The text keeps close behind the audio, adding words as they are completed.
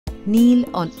Kneel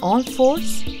on all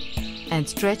fours and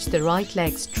stretch the right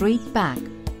leg straight back,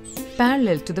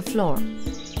 parallel to the floor.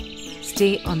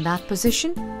 Stay on that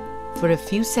position for a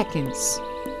few seconds.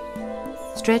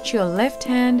 Stretch your left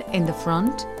hand in the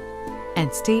front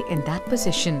and stay in that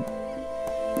position.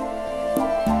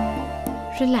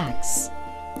 Relax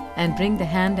and bring the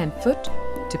hand and foot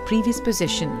to previous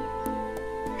position.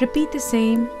 Repeat the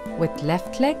same with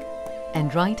left leg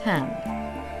and right hand.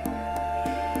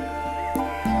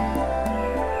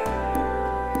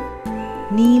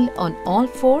 Kneel on all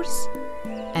fours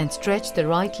and stretch the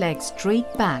right leg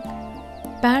straight back,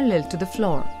 parallel to the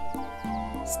floor.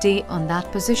 Stay on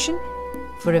that position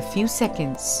for a few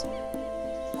seconds.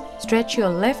 Stretch your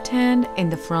left hand in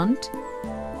the front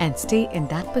and stay in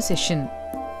that position.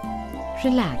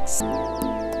 Relax.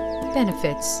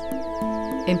 Benefits: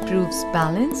 improves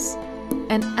balance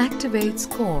and activates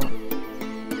core.